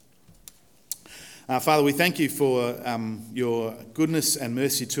Father, we thank you for your goodness and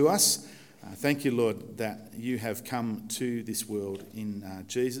mercy to us. Thank you, Lord, that you have come to this world in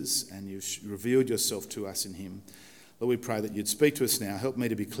Jesus and you've revealed yourself to us in him. Lord, we pray that you'd speak to us now. Help me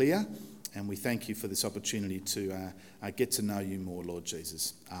to be clear, and we thank you for this opportunity to get to know you more, Lord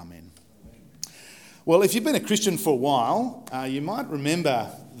Jesus. Amen. Well, if you've been a Christian for a while, you might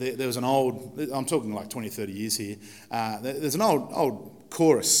remember there was an old, I'm talking like 20, 30 years here, there's an old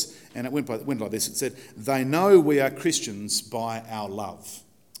chorus, and it went like this. It said, "They know we are Christians by our love."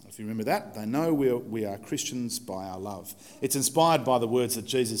 If you remember that, they know we are Christians by our love. It's inspired by the words that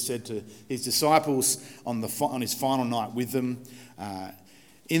Jesus said to his disciples on his final night with them.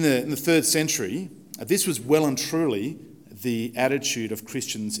 In the 3rd century, this was well and truly the attitude of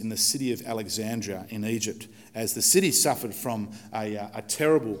Christians in the city of Alexandria in Egypt, as the city suffered from a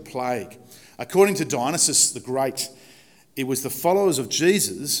terrible plague. According to Dionysius the Great, it was the followers of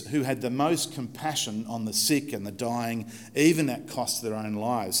Jesus who had the most compassion on the sick and the dying, even at cost of their own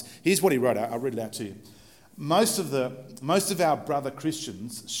lives. Here's what he wrote. I'll read it out to you. Most of our brother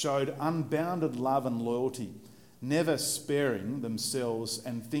Christians showed unbounded love and loyalty, never sparing themselves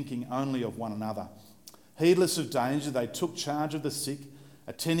and thinking only of one another. Heedless of danger, they took charge of the sick,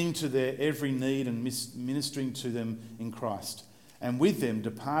 attending to their every need and ministering to them in Christ, and with them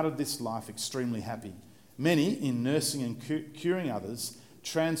departed this life extremely happy. Many, in nursing and curing others,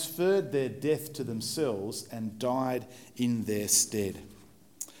 transferred their death to themselves and died in their stead.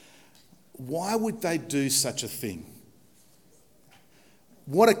 Why would they do such a thing?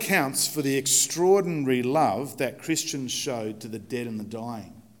 What accounts for the extraordinary love that Christians showed to the dead and the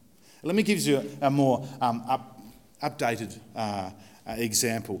dying? Let me give you a more updated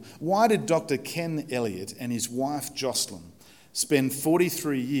example. Why did Dr. Ken Elliott and his wife Jocelyn spend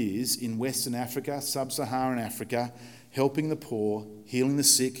 43 years in Western Africa, Sub-Saharan Africa, helping the poor, healing the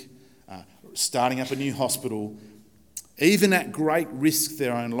sick, starting up a new hospital, even at great risk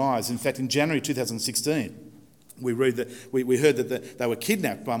their own lives? In fact, in January 2016, we heard that they were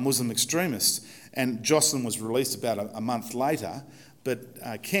kidnapped by Muslim extremists, and Jocelyn was released about a month later, but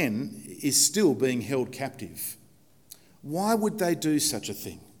Ken is still being held captive. Why would they do such a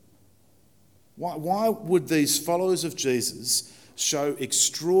thing? Why would these followers of Jesus show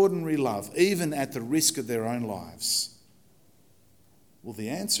extraordinary love, even at the risk of their own lives? Well, the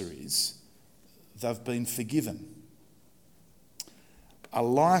answer is they've been forgiven. A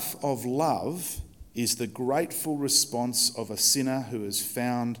life of love is the grateful response of a sinner who has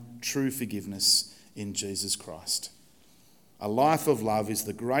found true forgiveness in Jesus Christ. A life of love is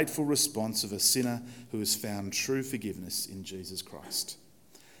the grateful response of a sinner who has found true forgiveness in Jesus Christ.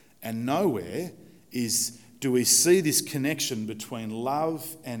 And nowhere do we see this connection between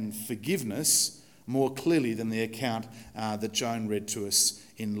love and forgiveness more clearly than the account that Joan read to us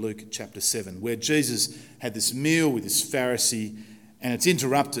in Luke chapter 7, where Jesus had this meal with this Pharisee, and it's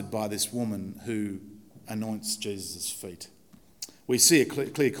interrupted by this woman who anoints Jesus' feet. We see a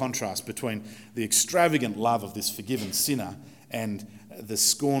clear contrast between the extravagant love of this forgiven sinner and the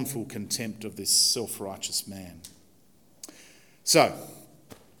scornful contempt of this self-righteous man. So,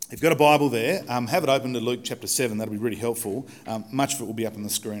 if you've got a Bible there, have it open to Luke chapter 7. That'll be really helpful. Much of it will be up on the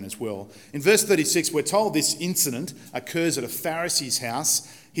screen as well. In verse 36, we're told this incident occurs at a Pharisee's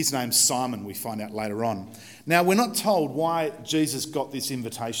house. His name's Simon, we find out later on. Now, we're not told why Jesus got this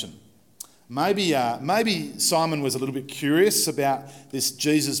invitation. Maybe Simon was a little bit curious about this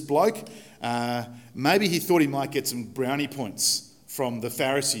Jesus bloke. Maybe he thought he might get some brownie points from the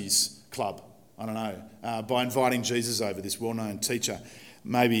Pharisees club, I don't know, by inviting Jesus over, this well-known teacher.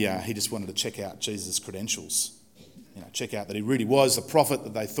 Maybe he just wanted to check out Jesus' credentials, check out that he really was the prophet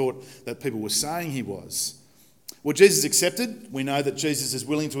that they thought that people were saying he was. Well, Jesus accepted. We know that Jesus is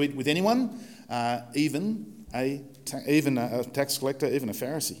willing to eat with anyone, even a tax collector, even a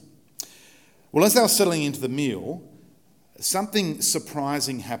Pharisee. Well, as they were settling into the meal, something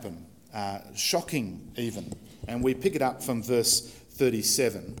surprising happened, shocking even, and we pick it up from verse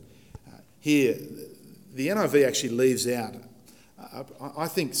 37. Here, the NIV actually leaves out, I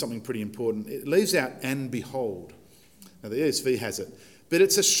think, something pretty important. It leaves out "and behold." Now, the ESV has it, but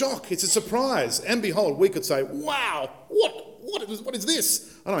it's a shock, it's a surprise. And behold, we could say, wow, what is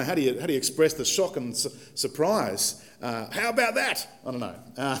this? I don't know, how do you express the shock and surprise? How about that? I don't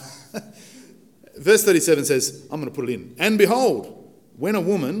know. Verse 37 says, I'm going to put it in. And behold, when a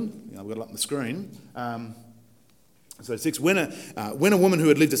woman, I've got it up on the screen, so 6, when a woman who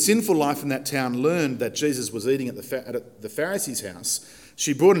had lived a sinful life in that town learned that Jesus was eating at the Pharisee's house,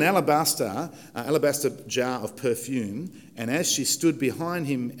 she brought an alabaster jar of perfume, and as she stood behind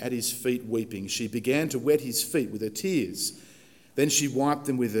him at his feet weeping, she began to wet his feet with her tears. Then she wiped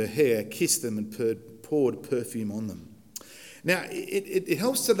them with her hair, kissed them, and poured perfume on them. Now, it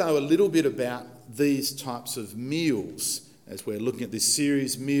helps to know a little bit about these types of meals as we're looking at this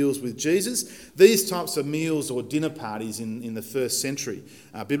series, Meals with Jesus. These types of meals or dinner parties in the first century,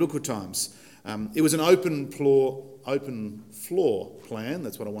 biblical times, it was an open floor plan,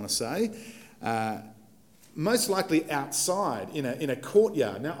 that's what I want to say, most likely outside in a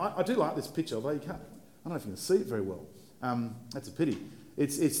courtyard. Now, I do like this picture, although I don't know if you can see it very well. That's a pity.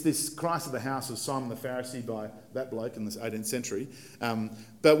 It's this Christ of the house of Simon the Pharisee by that bloke in the 18th century.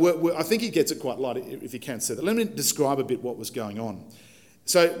 But I think he gets it quite light if you can't see that. Let me describe a bit what was going on.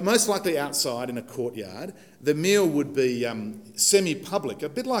 So most likely outside in a courtyard, the meal would be semi-public, a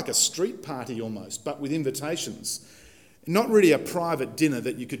bit like a street party almost, but with invitations. Not really a private dinner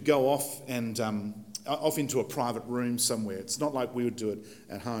that you could go off and off into a private room somewhere. It's not like we would do it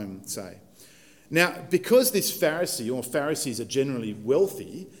at home, say. Now, because this Pharisee or Pharisees are generally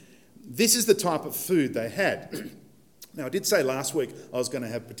wealthy, this is the type of food they had. Now, I did say last week I was going to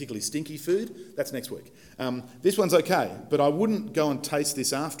have particularly stinky food. That's next week. This one's okay, but I wouldn't go and taste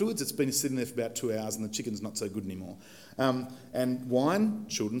this afterwards. It's been sitting there for about 2 hours and the chicken's not so good anymore. And wine,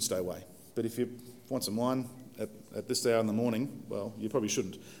 children, stay away. But if you want some wine at this hour in the morning, well, you probably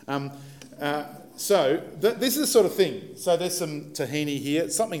shouldn't. So this is the sort of thing. So there's some tahini here,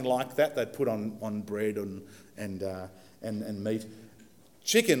 something like that they'd put on bread and meat.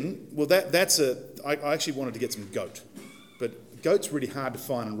 Chicken, well, I actually wanted to get some goat, but goat's really hard to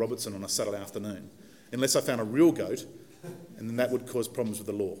find in Robertson on a Saturday afternoon, unless I found a real goat, and then that would cause problems with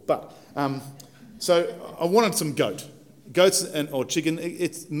the law. But so I wanted some goat, goats or chicken.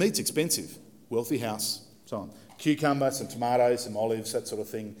 Meat's expensive, wealthy house, so on. Cucumber, some tomatoes, some olives, that sort of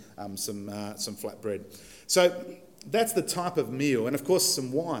thing, some flatbread. So that's the type of meal, and of course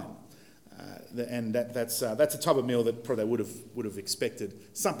some wine. And that's the type of meal that probably they would have expected,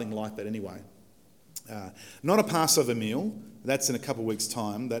 something like that anyway. Not a Passover meal. That's in a couple of weeks'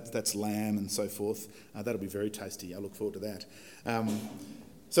 time. That's lamb and so forth. That'll be very tasty. I look forward to that.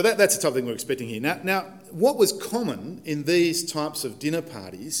 So that's the type of thing we're expecting here. Now, what was common in these types of dinner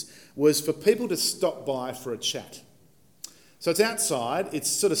parties was for people to stop by for a chat. So it's outside, it's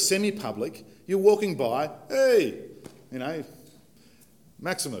sort of semi-public. You're walking by, hey,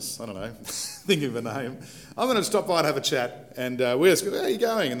 Maximus, I don't know, thinking of a name. I'm going to stop by and have a chat, and we just go, how are you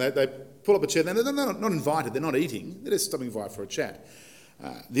going? And they pull up a chair. They're not invited, they're not eating, they're just stopping by for a chat.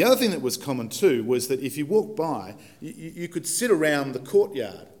 The other thing that was common too was that if you walked by, you could sit around the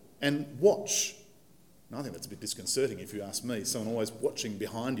courtyard and watch. And I think that's a bit disconcerting if you ask me, someone always watching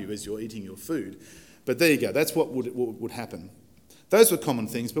behind you as you're eating your food. But there you go, that's what would happen. Those were common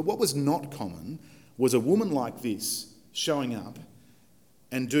things, but what was not common was a woman like this showing up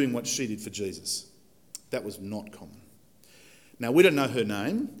and doing what she did for Jesus. That was not common. Now, we don't know her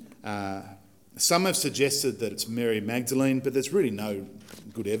name. Some have suggested that it's Mary Magdalene, but there's really no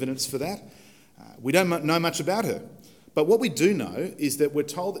good evidence for that. We don't know much about her. But what we do know is that we're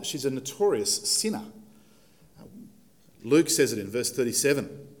told that she's a notorious sinner. Luke says it in verse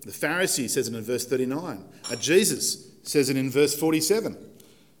 37. The Pharisee says it in verse 39. Jesus says it in verse 47.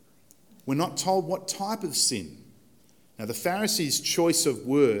 We're not told what type of sin. Now, the Pharisee's choice of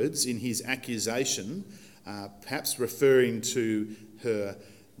words in his accusation, perhaps referring to her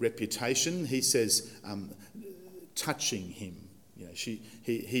reputation, he says, touching him.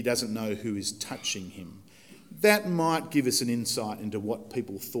 He doesn't know who is touching him. That might give us an insight into what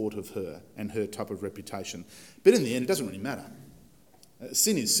people thought of her and her type of reputation. But in the end, it doesn't really matter.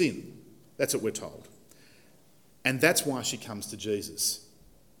 Sin is sin. That's what we're told. And that's why she comes to Jesus.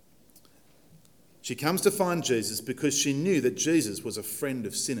 She comes to find Jesus because she knew that Jesus was a friend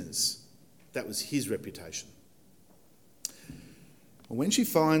of sinners. That was his reputation. When she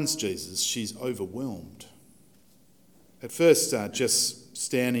finds Jesus, she's overwhelmed. At first, just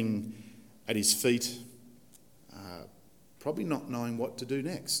standing at his feet, probably not knowing what to do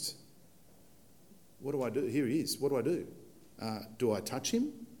next. What do I do? Here he is. What do I do? Do I touch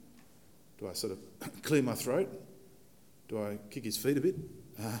him? Do I sort of clear my throat? Do I kick his feet a bit?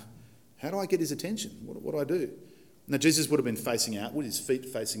 How do I get his attention? What do I do? Now, Jesus would have been facing outward, his feet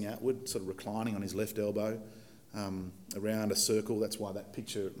facing outward, sort of reclining on his left elbow, around a circle. That's why that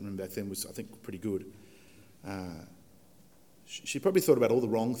picture, remember back then, was, I think, pretty good. She probably thought about all the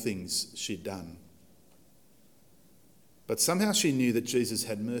wrong things she'd done. But somehow she knew that Jesus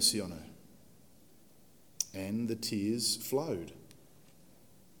had mercy on her. And the tears flowed.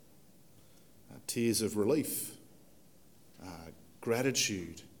 Tears of relief,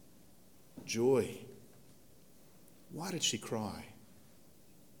 gratitude, joy. Why did she cry?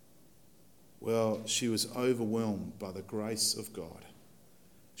 Well, she was overwhelmed by the grace of God.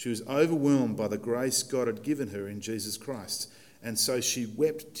 She was overwhelmed by the grace God had given her in Jesus Christ. And so she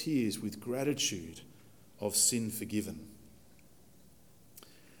wept tears with gratitude of sin forgiven.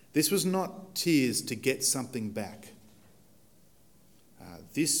 This was not tears to get something back.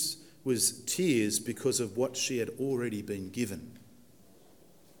 This was tears because of what she had already been given.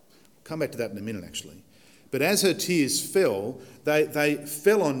 I'll come back to that in a minute, actually. But as her tears fell, they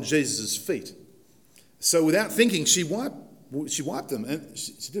fell on Jesus' feet. So without thinking, she wiped them, and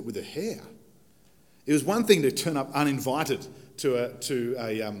she did it with her hair. It was one thing to turn up uninvited to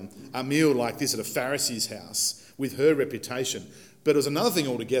a meal like this at a Pharisee's house with her reputation, but it was another thing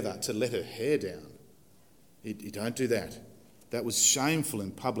altogether to let her hair down. You don't do that. That was shameful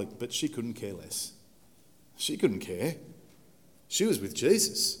in public, but she couldn't care less. She couldn't care. She was with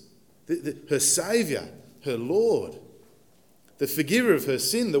Jesus, her Saviour, her Lord, the forgiver of her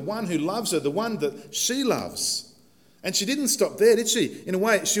sin, the one who loves her, the one that she loves. And she didn't stop there, did she? In a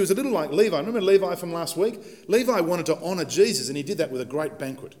way, she was a little like Levi. Remember Levi from last week? Levi wanted to honour Jesus, and he did that with a great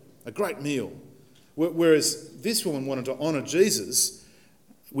banquet, a great meal. Whereas this woman wanted to honour Jesus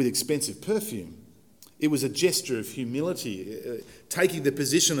with expensive perfume. It was a gesture of humility, taking the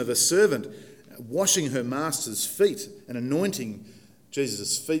position of a servant, washing her master's feet and anointing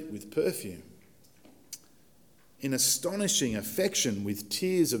Jesus' feet with perfume. In astonishing affection, with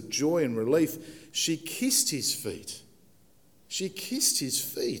tears of joy and relief, she kissed his feet. She kissed his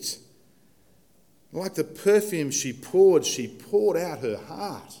feet. Like the perfume she poured out her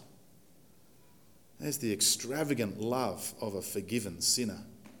heart. There's the extravagant love of a forgiven sinner.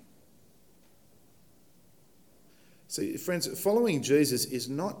 See, friends, following Jesus it's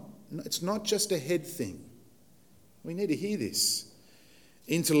not just a head thing. We need to hear this.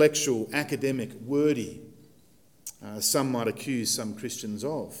 Intellectual, academic, wordy, some might accuse some Christians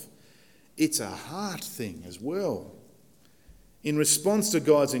of. It's a heart thing as well. In response to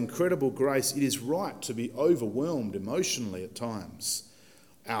God's incredible grace, it is right to be overwhelmed emotionally at times.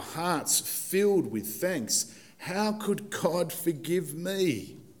 Our hearts filled with thanks. How could God forgive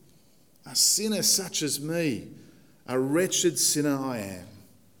me? A sinner such as me. A wretched sinner I am.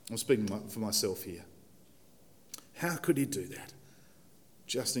 I'm speaking for myself here. How could he do that?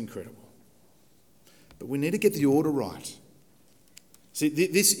 Just incredible. But we need to get the order right. See,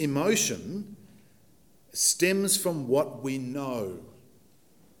 this emotion stems from what we know.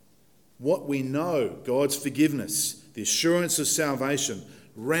 What we know, God's forgiveness, the assurance of salvation,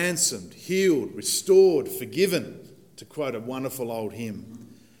 ransomed, healed, restored, forgiven, to quote a wonderful old hymn.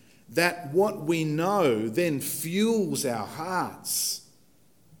 That what we know then fuels our hearts.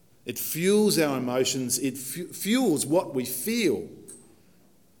 It fuels our emotions. It fuels what we feel,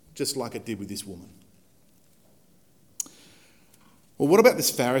 just like it did with this woman. Well, what about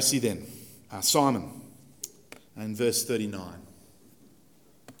this Pharisee then? Simon, in verse 39.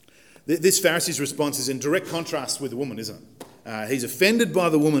 This Pharisee's response is in direct contrast with the woman, isn't it? He's offended by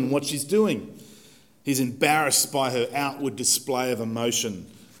the woman, what she's doing. He's embarrassed by her outward display of emotion.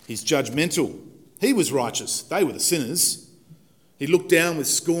 He's judgmental. He was righteous. They were the sinners. He looked down with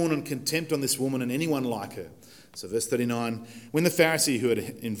scorn and contempt on this woman and anyone like her. So verse 39, when the Pharisee who had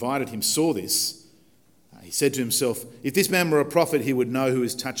invited him saw this, he said to himself, if this man were a prophet, he would know who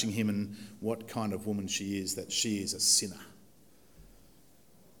is touching him and what kind of woman she is, that she is a sinner.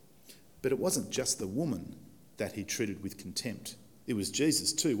 But it wasn't just the woman that he treated with contempt. It was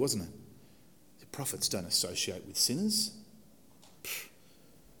Jesus too, wasn't it? The prophets don't associate with sinners.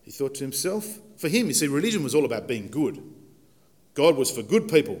 He thought to himself. For him, you see, religion was all about being good. God was for good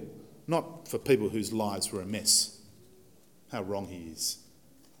people, not for people whose lives were a mess. How wrong he is.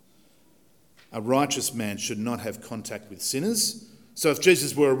 A righteous man should not have contact with sinners. So if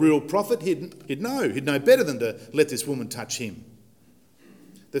Jesus were a real prophet, he'd know better than to let this woman touch him.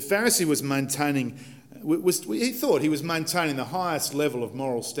 The Pharisee was he thought he was maintaining the highest level of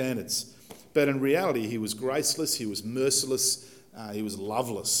moral standards. But in reality, he was graceless, he was merciless, he was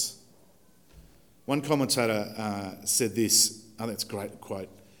loveless. One commentator said this, I think it's a great quote.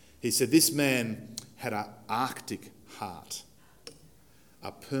 He said, this man had an Arctic heart,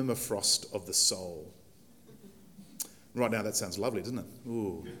 a permafrost of the soul. Right now that sounds lovely, doesn't it?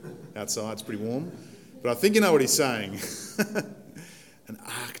 Ooh, outside it's pretty warm. But I think you know what he's saying. An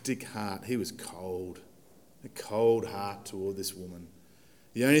Arctic heart. He was cold. A cold heart toward this woman.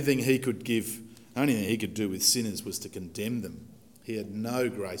 The only thing he could do with sinners was to condemn them. He had no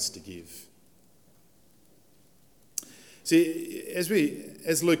grace to give. See,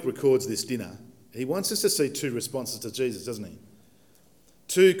 as Luke records this dinner, he wants us to see two responses to Jesus, doesn't he?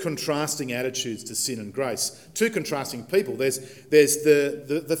 two contrasting attitudes to sin and grace, two contrasting people. There's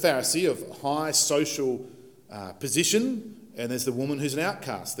the Pharisee of high social position, and there's the woman who's an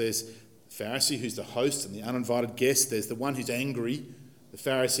outcast. There's the Pharisee who's the host and the uninvited guest. There's the one who's angry, the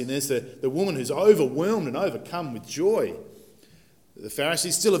Pharisee, and there's the woman who's overwhelmed and overcome with joy. The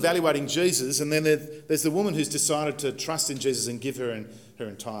Pharisee's still evaluating Jesus, and then there's the woman who's decided to trust in Jesus and give her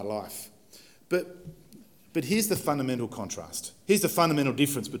entire life. But here's the fundamental contrast. Here's the fundamental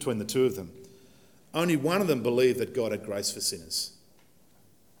difference between the two of them. Only one of them believed that God had grace for sinners.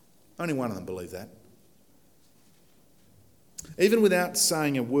 Only one of them believed that. Even without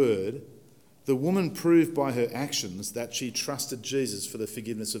saying a word, the woman proved by her actions that she trusted Jesus for the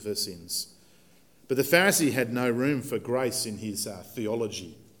forgiveness of her sins. But the Pharisee had no room for grace in his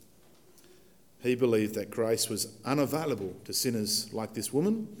theology. He believed that grace was unavailable to sinners like this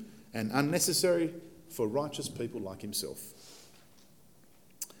woman and unnecessary for righteous people like himself.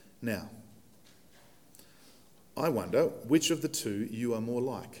 Now, I wonder which of the two you are more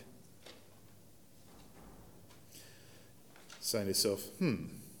like. Saying to yourself,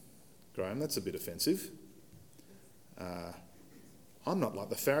 Graham, that's a bit offensive. I'm not like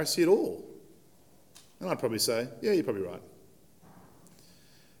the Pharisee at all. And I'd probably say, yeah, you're probably right.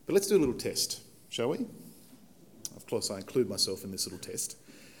 But let's do a little test, shall we? Of course, I include myself in this little test.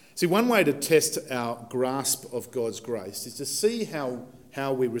 See, one way to test our grasp of God's grace is to see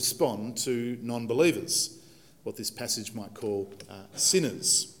how we respond to non-believers, what this passage might call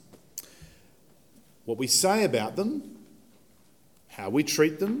sinners. What we say about them, how we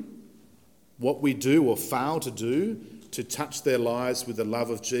treat them, what we do or fail to do to touch their lives with the love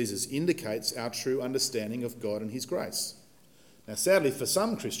of Jesus indicates our true understanding of God and his grace. Now, sadly, for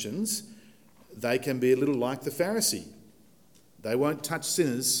some Christians, they can be a little like the Pharisee. They won't touch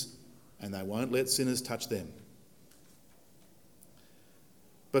sinners, and they won't let sinners touch them.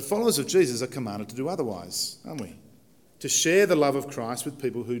 But followers of Jesus are commanded to do otherwise, aren't we? To share the love of Christ with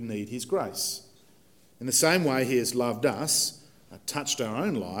people who need his grace. In the same way he has loved us, touched our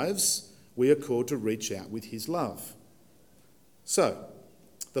own lives, we are called to reach out with his love. So,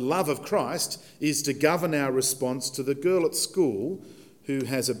 the love of Christ is to govern our response to the girl at school who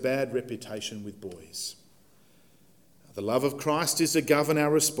has a bad reputation with boys. The love of Christ is to govern our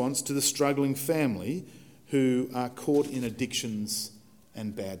response to the struggling family who are caught in addictions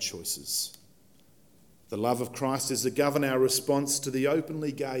and bad choices. The love of Christ is to govern our response to the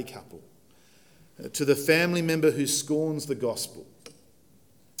openly gay couple, to the family member who scorns the gospel,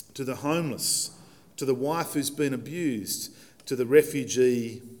 to the homeless, to the wife who's been abused, to the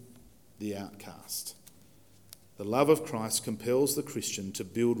refugee, the outcast. The love of Christ compels the Christian to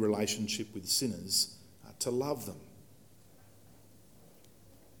build relationship with sinners, to love them.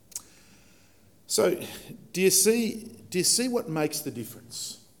 So, do you see what makes the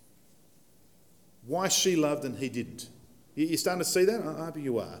difference? Why she loved and he didn't? You starting to see that? I hope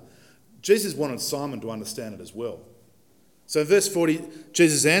you are. Jesus wanted Simon to understand it as well. So in verse 40,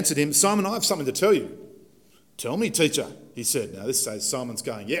 Jesus answered him, Simon, I have something to tell you. Tell me, teacher, he said. Now this says Simon's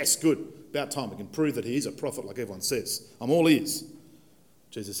going, yes, good. About time we can prove that he is a prophet like everyone says. I'm all ears.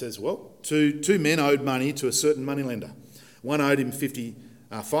 Jesus says, well, two men owed money to a certain moneylender. One owed him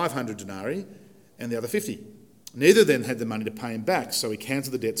 500 denarii and the other 50. Neither of them had the money to pay him back, so he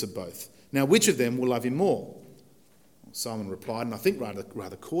cancelled the debts of both. Now which of them will love him more? Simon replied, and I think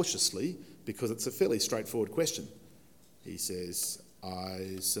rather cautiously, because it's a fairly straightforward question. He says,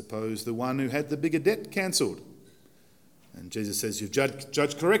 I suppose the one who had the bigger debt cancelled. And Jesus says, you've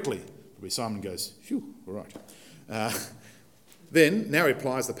judged correctly. Probably Simon goes, phew, all right. Then, now he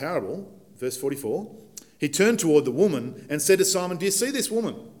applies the parable, verse 44. He turned toward the woman and said to Simon, do you see this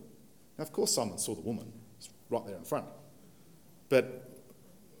woman? Now, of course, Simon saw the woman. It's right there in front. But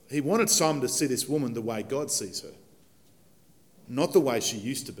he wanted Simon to see this woman the way God sees her, not the way she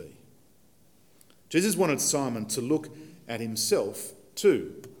used to be. Jesus wanted Simon to look at himself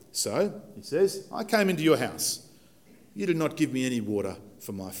too. So, he says, I came into your house. You did not give me any water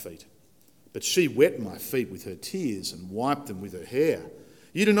for my feet, but she wet my feet with her tears and wiped them with her hair.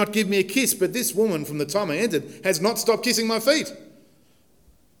 You did not give me a kiss, but this woman from the time I entered has not stopped kissing my feet.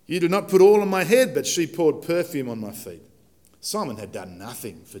 You did not put oil on my head, but she poured perfume on my feet. Simon had done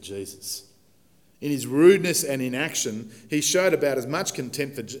nothing for Jesus. In his rudeness and inaction, he showed about as much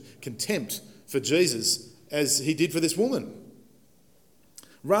contempt for Jesus as he did for this woman.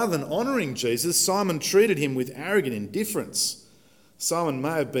 Rather than honouring Jesus, Simon treated him with arrogant indifference. Simon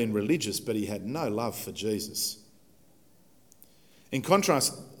may have been religious, but he had no love for Jesus. In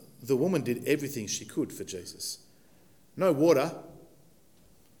contrast, the woman did everything she could for Jesus. No water,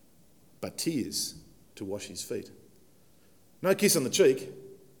 but tears to wash his feet. No kiss on the cheek,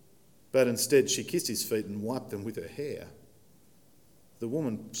 but instead she kissed his feet and wiped them with her hair. The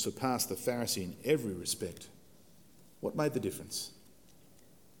woman surpassed the Pharisee in every respect. What made the difference?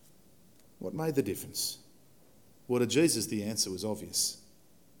 What made the difference? Well, to Jesus, the answer was obvious.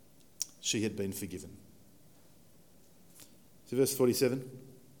 She had been forgiven. So verse 47.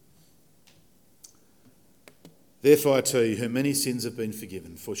 Therefore I tell you, her many sins have been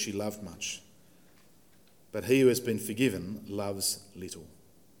forgiven, for she loved much. But he who has been forgiven loves little.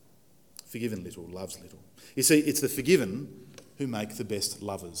 Forgiven little, loves little. You see, it's the forgiven who make the best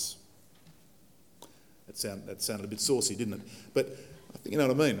lovers. That sounded a bit saucy, didn't it? But I think you know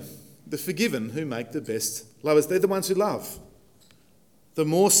what I mean. The forgiven who make the best lovers. They're the ones who love. The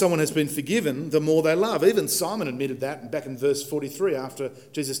more someone has been forgiven, the more they love. Even Simon admitted that back in verse 43 after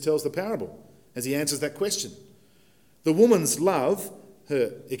Jesus tells the parable, as he answers that question. The woman's love,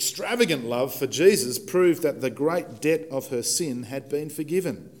 her extravagant love for Jesus, proved that the great debt of her sin had been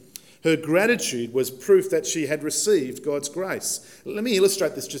forgiven. Her gratitude was proof that she had received God's grace. Let me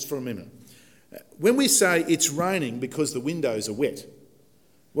illustrate this just for a minute. When we say it's raining because the windows are wet,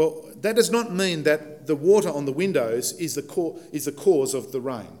 well, that does not mean that the water on the windows is the cause of the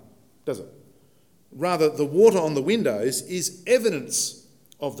rain, does it? Rather, the water on the windows is evidence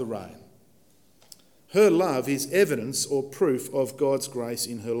of the rain. Her love is evidence or proof of God's grace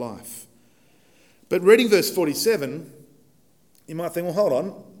in her life. But reading verse 47, you might think, well, hold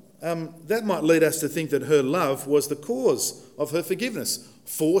on. That might lead us to think that her love was the cause of her forgiveness.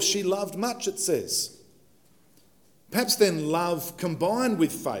 For she loved much, it says. Perhaps then love combined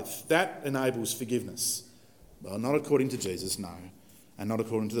with faith, that enables forgiveness. Well, not according to Jesus, no. And not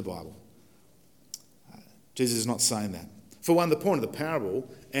according to the Bible. Jesus is not saying that. For one, the point of the parable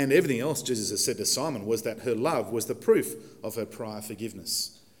and everything else Jesus has said to Simon was that her love was the proof of her prior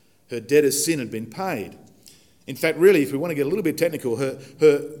forgiveness. Her debtor's sin had been paid. In fact, really, if we want to get a little bit technical,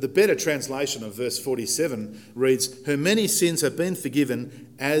 the better translation of verse 47 reads, her many sins have been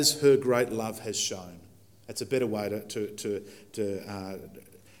forgiven as her great love has shown. That's a better way to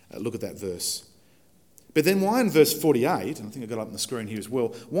look at that verse. But then why in verse 48, and I think I've got it up on the screen here as well,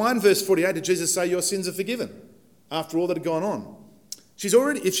 why in verse 48 did Jesus say your sins are forgiven after all that had gone on?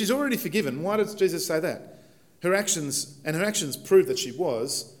 If she's already forgiven, why did Jesus say that? Her actions prove that she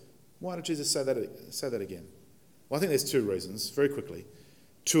was. Why did Jesus say that again? Well, I think there's two reasons, very quickly.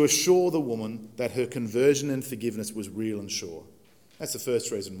 To assure the woman that her conversion and forgiveness was real and sure. That's the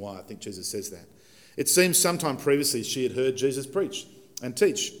first reason why I think Jesus says that. It seems sometime previously she had heard Jesus preach and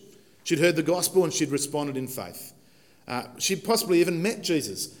teach. She'd heard the gospel and she'd responded in faith. She'd possibly even met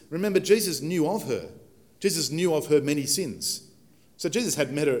Jesus. Remember, Jesus knew of her. Jesus knew of her many sins. So Jesus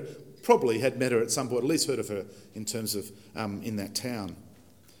probably had met her at some point, at least heard of her in terms of in that town.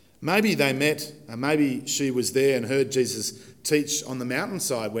 Maybe they met, maybe she was there and heard Jesus teach on the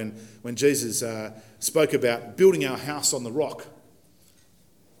mountainside when Jesus spoke about building our house on the rock.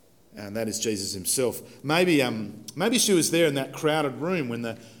 And that is Jesus himself. Maybe she was there in that crowded room when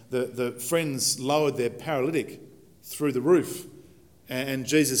the friends lowered their paralytic through the roof. And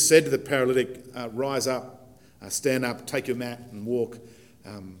Jesus said to the paralytic, rise up, stand up, take your mat and walk.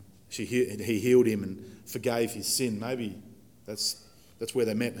 He healed him and forgave his sin. Maybe that's where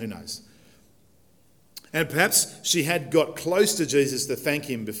they met, who knows. And perhaps she had got close to Jesus to thank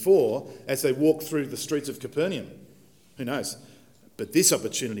him before as they walked through the streets of Capernaum. Who knows? But this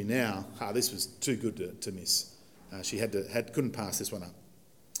opportunity now, this was too good to miss. She couldn't pass this one up.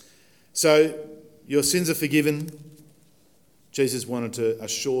 So, your sins are forgiven. Jesus wanted to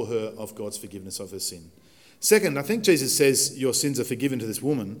assure her of God's forgiveness of her sin. Second, I think Jesus says your sins are forgiven to this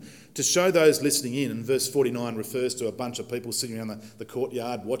woman to show those listening in. And verse 49 refers to a bunch of people sitting around the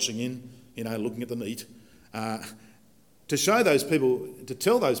courtyard watching in, looking at them eat. To show those people, to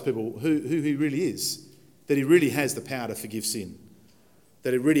tell those people who he really is, that he really has the power to forgive sin,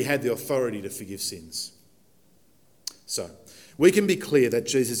 that he really had the authority to forgive sins. So, we can be clear that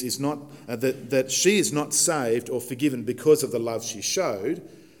Jesus is not that she is not saved or forgiven because of the love she showed,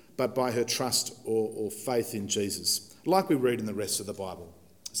 but by her trust or faith in Jesus. Like we read in the rest of the Bible.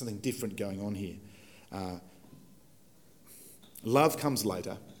 Something different going on here. Love comes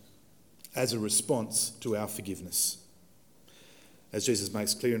later as a response to our forgiveness. As Jesus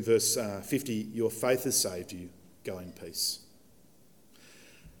makes clear in verse 50, your faith has saved you. Go in peace.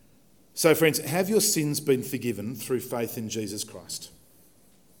 So friends, have your sins been forgiven through faith in Jesus Christ?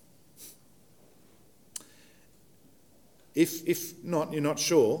 If not, you're not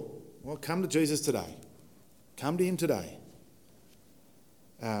sure, well, come to Jesus today. Come to him today.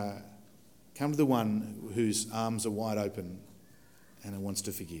 Come to the one whose arms are wide open and who wants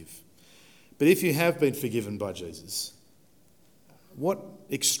to forgive. But if you have been forgiven by Jesus, what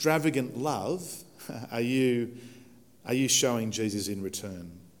extravagant love are you showing Jesus in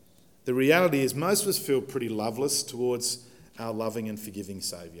return? The reality is most of us feel pretty loveless towards our loving and forgiving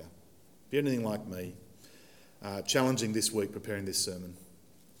Saviour. If you're anything like me, challenging this week preparing this sermon.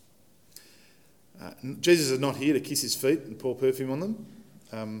 Jesus is not here to kiss his feet and pour perfume on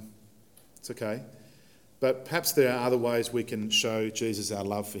them. It's okay. But perhaps there are other ways we can show Jesus our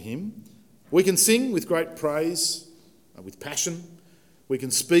love for him. We can sing with great praise, with passion. We can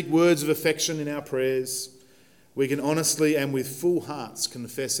speak words of affection in our prayers. We can honestly and with full hearts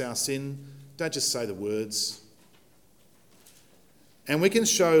confess our sin. Don't just say the words. And we can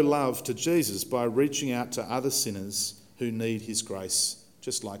show love to Jesus by reaching out to other sinners who need his grace,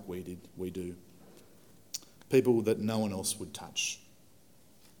 just like we do. People that no one else would touch.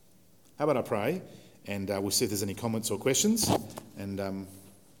 How about I pray, and we'll see if there's any comments or questions, and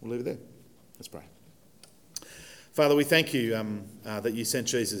we'll leave it there. Let's pray. Father, we thank you that you sent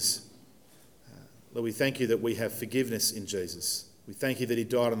Jesus. Lord, we thank you that we have forgiveness in Jesus. We thank you that he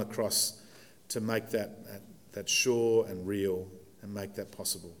died on the cross to make that sure and real and make that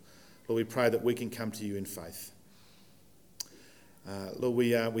possible. Lord, we pray that we can come to you in faith. Lord,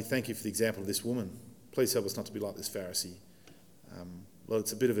 we thank you for the example of this woman. Please help us not to be like this Pharisee. Lord,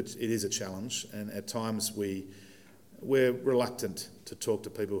 it is a challenge, and at times we're reluctant to talk to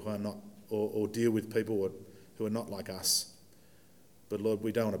people who are not, or deal with people who are not like us. But Lord,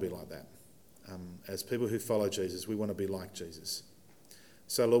 we don't want to be like that. As people who follow Jesus, we want to be like Jesus.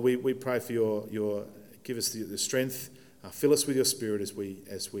 So Lord, we pray for your give us the strength, fill us with your Spirit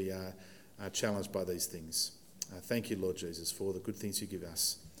as we are challenged by these things. Thank you, Lord Jesus, for the good things you give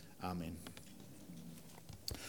us. Amen.